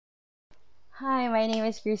Hi, my name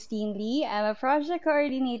is Kristine Lee. I'm a project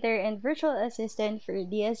coordinator and virtual assistant for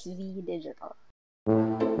DSV Digital.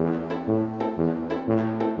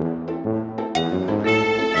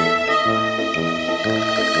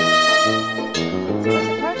 So, as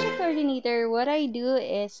a project coordinator, what I do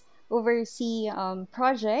is oversee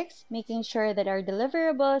projects, making sure that our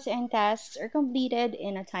deliverables and tasks are completed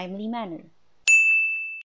in a timely manner.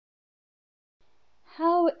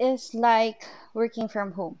 How is like working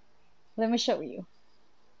from home? Let me show you.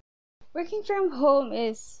 Working from home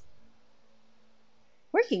is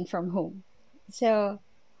working from home. So,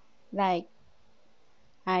 like,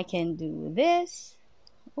 I can do this,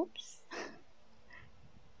 oops,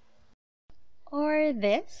 or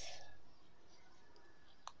this.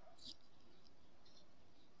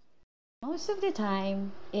 Most of the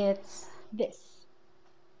time, it's this.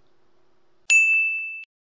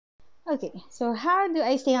 Okay, so how do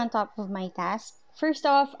I stay on top of my task? First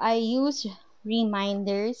off, I use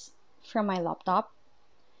reminders from my laptop.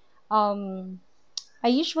 Um, I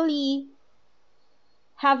usually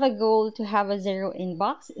have a goal to have a zero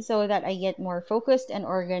inbox so that I get more focused and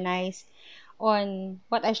organized on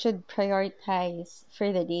what I should prioritize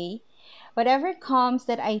for the day. Whatever comes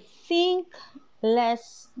that I think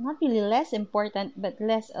less, not really less important, but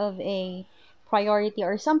less of a priority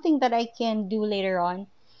or something that I can do later on,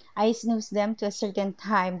 I snooze them to a certain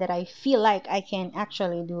time that I feel like I can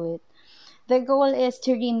actually do it. The goal is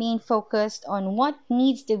to remain focused on what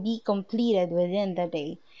needs to be completed within the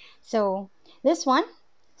day. So, this one,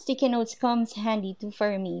 sticky notes comes handy too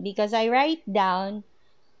for me because I write down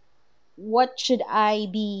what should I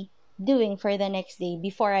be doing for the next day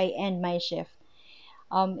before I end my shift.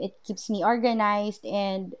 It keeps me organized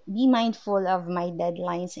and be mindful of my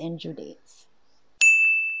deadlines and due dates.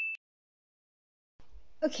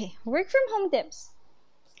 Okay, work from home tips.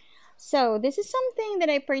 So, this is something that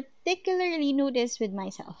I particularly notice with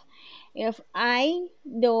myself. If I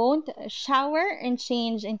don't shower and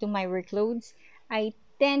change into my work clothes, I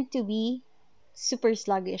tend to be super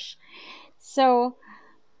sluggish. So,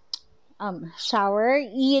 shower,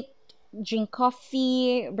 eat, drink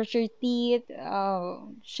coffee, brush your teeth,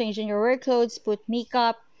 change in your work clothes, put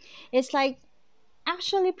makeup. It's like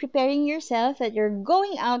actually preparing yourself that you're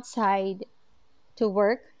going outside to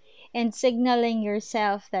work and signaling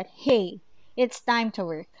yourself that, hey, it's time to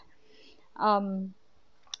work. Um,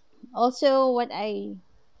 Also, what I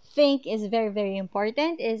think is very, very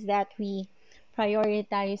important is that we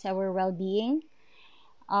prioritize our well being.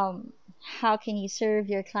 Um, how can you serve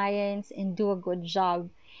your clients and do a good job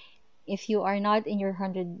if you are not in your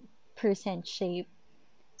 100% shape?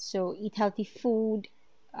 So, eat healthy food,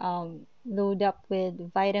 load up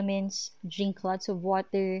with vitamins, drink lots of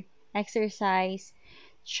water, exercise,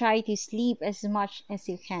 try to sleep as much as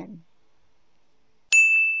you can.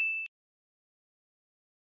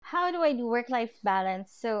 How do I do work life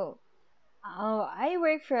balance? So, I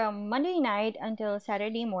work from Monday night until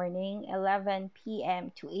Saturday morning, 11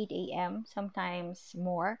 p.m. to 8 a.m., sometimes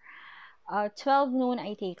more. 12 noon,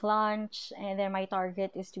 I take lunch, and then my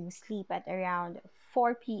target is to sleep at around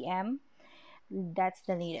 4 p.m. That's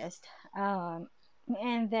the latest.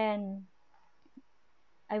 And then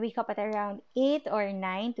I wake up at around 8 or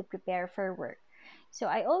 9 to prepare for work. So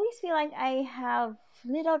I always feel like I have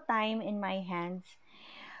little time in my hands.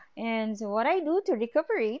 And so what I do to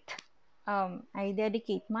recuperate, I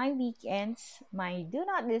dedicate my weekends, my do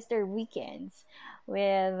not disturb weekends,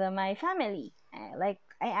 with my family. Like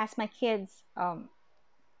I ask my kids,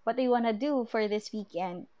 what do you want to do for this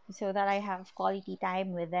weekend, so that I have quality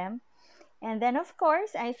time with them. And then, of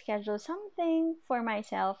course, I schedule something for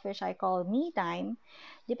myself, which I call me time.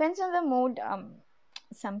 Depends on the mood.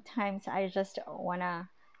 Sometimes I just wanna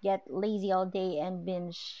get lazy all day and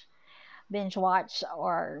binge watch,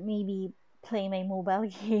 or maybe play my mobile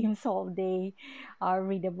games all day, or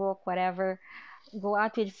read a book, whatever. Go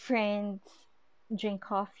out with friends, drink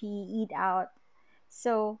coffee, eat out.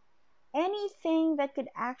 So anything that could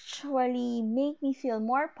actually make me feel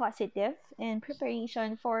more positive in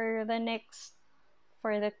preparation for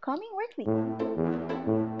the coming work week.